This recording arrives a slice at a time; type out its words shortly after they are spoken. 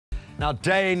Now,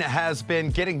 Dane has been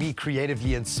getting me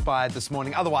creatively inspired this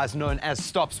morning, otherwise known as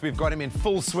Stops. We've got him in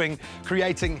full swing,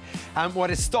 creating what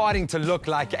is starting to look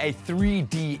like a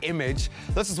 3D image.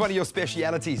 This is one of your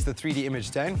specialities, the 3D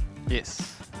image, Dane?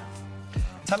 Yes.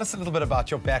 Tell us a little bit about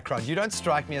your background. You don't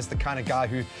strike me as the kind of guy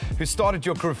who started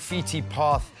your graffiti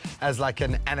path as like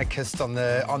an anarchist on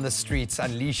the streets,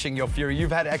 unleashing your fury.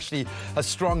 You've had actually a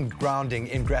strong grounding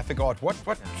in graphic art.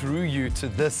 What drew you to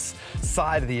this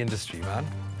side of the industry, man?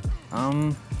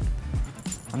 I'm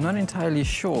not entirely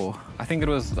sure. I think it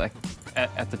was like,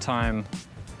 at the time,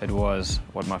 it was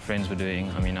what my friends were doing.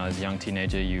 I mean, as a young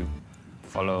teenager, you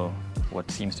follow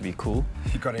what seems to be cool.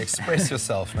 You've got to express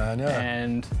yourself, man, yeah.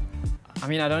 And I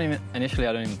mean, initially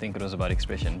I don't even think it was about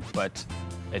expression, but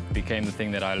it became the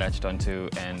thing that I latched onto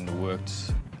and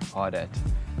worked hard at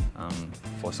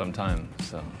for some time,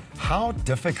 so. How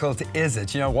difficult is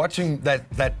it, watching that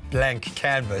blank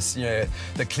canvas,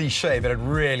 the cliche, but it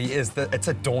really is, it's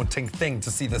a daunting thing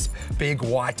to see this big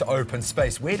white open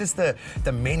space. Where does the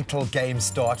mental game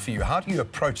start for you? How do you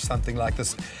approach something like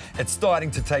this? It's starting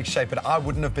to take shape, but I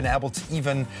wouldn't have been able to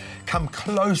even come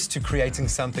close to creating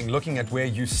something looking at where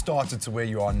you started to where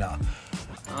you are now.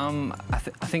 I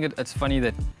think it's funny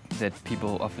that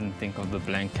people often think of the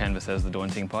blank canvas as the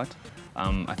daunting part.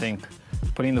 I think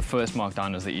putting the first mark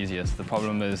down is the easiest. The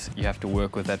problem is you have to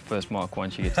work with that first mark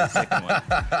once you get to the second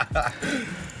one.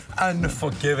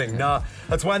 Unforgiving. Now,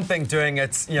 it's one thing doing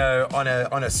it, on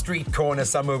a street corner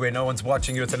somewhere where no one's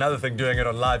watching you. It's another thing doing it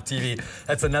on live TV.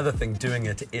 That's another thing doing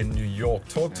it in New York.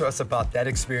 Talk to us about that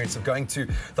experience of going to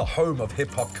the home of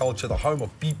hip-hop culture, the home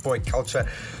of beat boy culture.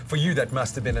 For you, that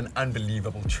must have been an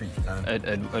unbelievable treat, man.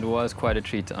 It was quite a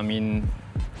treat. I mean,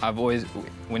 I've always,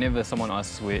 whenever someone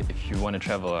asks if you want to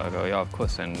travel, I go, yeah, of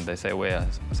course, and they say where?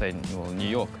 I say, well, New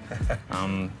York.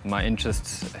 My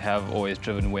interests have always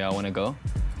driven where I want to go.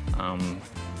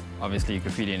 Obviously,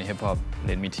 graffiti and hip-hop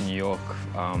led me to New York.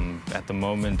 At the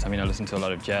moment, I mean, I listen to a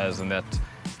lot of jazz, and that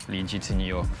leads you to New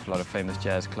York, a lot of famous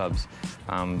jazz clubs.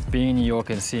 Being in New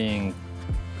York and seeing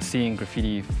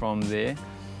graffiti from there,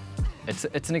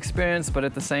 it's an experience, but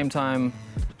at the same time,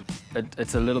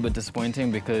 it's a little bit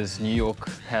disappointing because New York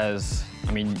has,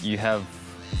 I mean, you have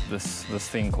this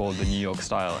thing called the New York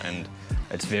style, and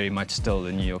it's very much still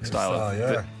the New York style,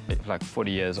 yeah. Like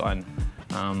 40 years on.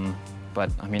 But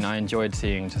I mean, I enjoyed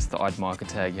seeing just the odd market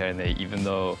tag here and there, even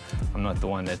though I'm not the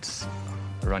one that's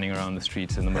running around the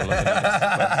streets in the middle of the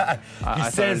night. I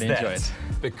thoroughly enjoy it.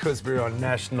 Because we're on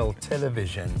national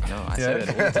television. No, I say that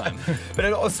all the time. But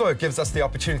it also gives us the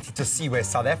opportunity to see where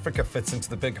South Africa fits into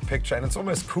the bigger picture, and it's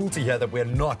almost cool to hear that we're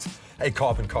not a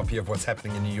carbon copy of what's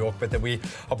happening in New York, but that we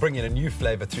are bringing a new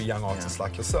flavor through young artists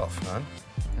like yourself, man.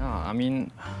 Yeah, I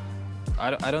mean,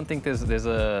 I don't think there's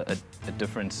a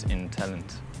difference in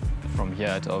talent from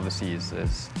here to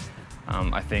overseas.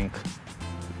 I think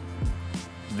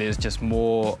there's just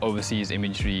more overseas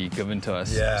imagery given to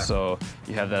us, so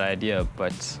you have that idea.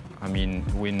 But I mean,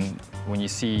 when you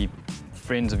see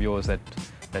friends of yours that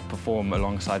perform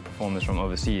alongside performers from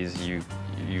overseas,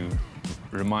 you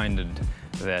reminded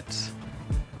that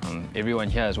everyone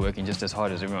here is working just as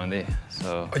hard as everyone there.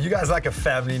 So are you guys like a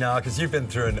family now? Because you've been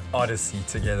through an odyssey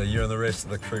together, you and the rest of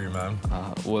the crew, man.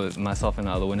 Well, myself and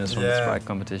the other winners from the Sprite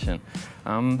competition.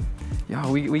 Yeah,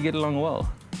 we get along well.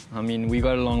 I mean, we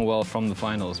got along well from the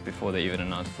finals before they even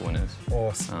announced the winners.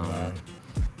 Awesome, man.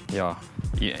 Yeah,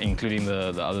 including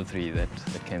the other three that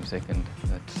came second.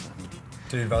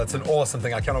 Dude, well, it's an awesome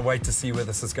thing. I cannot wait to see where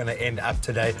this is going to end up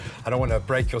today. I don't want to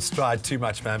break your stride too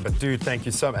much, man, but dude, thank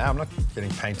you so much. I'm not getting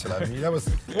painted over you. That was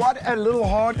what a little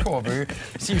hardcore, boo.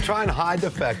 See, you try and hide the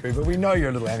fact, boo, but we know you're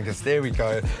a little anarchist. There we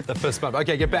go, the fist bump.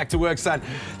 Okay, get back to work, son.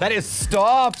 That is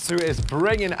Stops, who is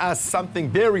bringing us something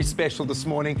very special this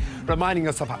morning, reminding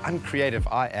us of how uncreative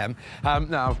I am.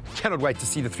 Now, cannot wait to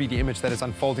see the 3D image that is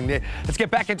unfolding there. Let's get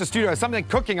back into studio. Something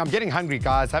cooking. I'm getting hungry,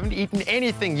 guys. I haven't eaten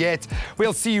anything yet.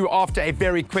 We'll see you after a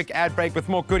very quick ad break with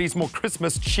more goodies, more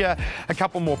Christmas cheer, a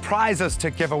couple more prizes to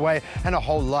give away, and a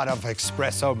whole lot of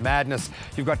espresso madness.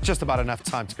 You've got just about enough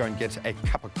time to go and get a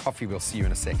cup of coffee. We'll see you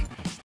in a sec.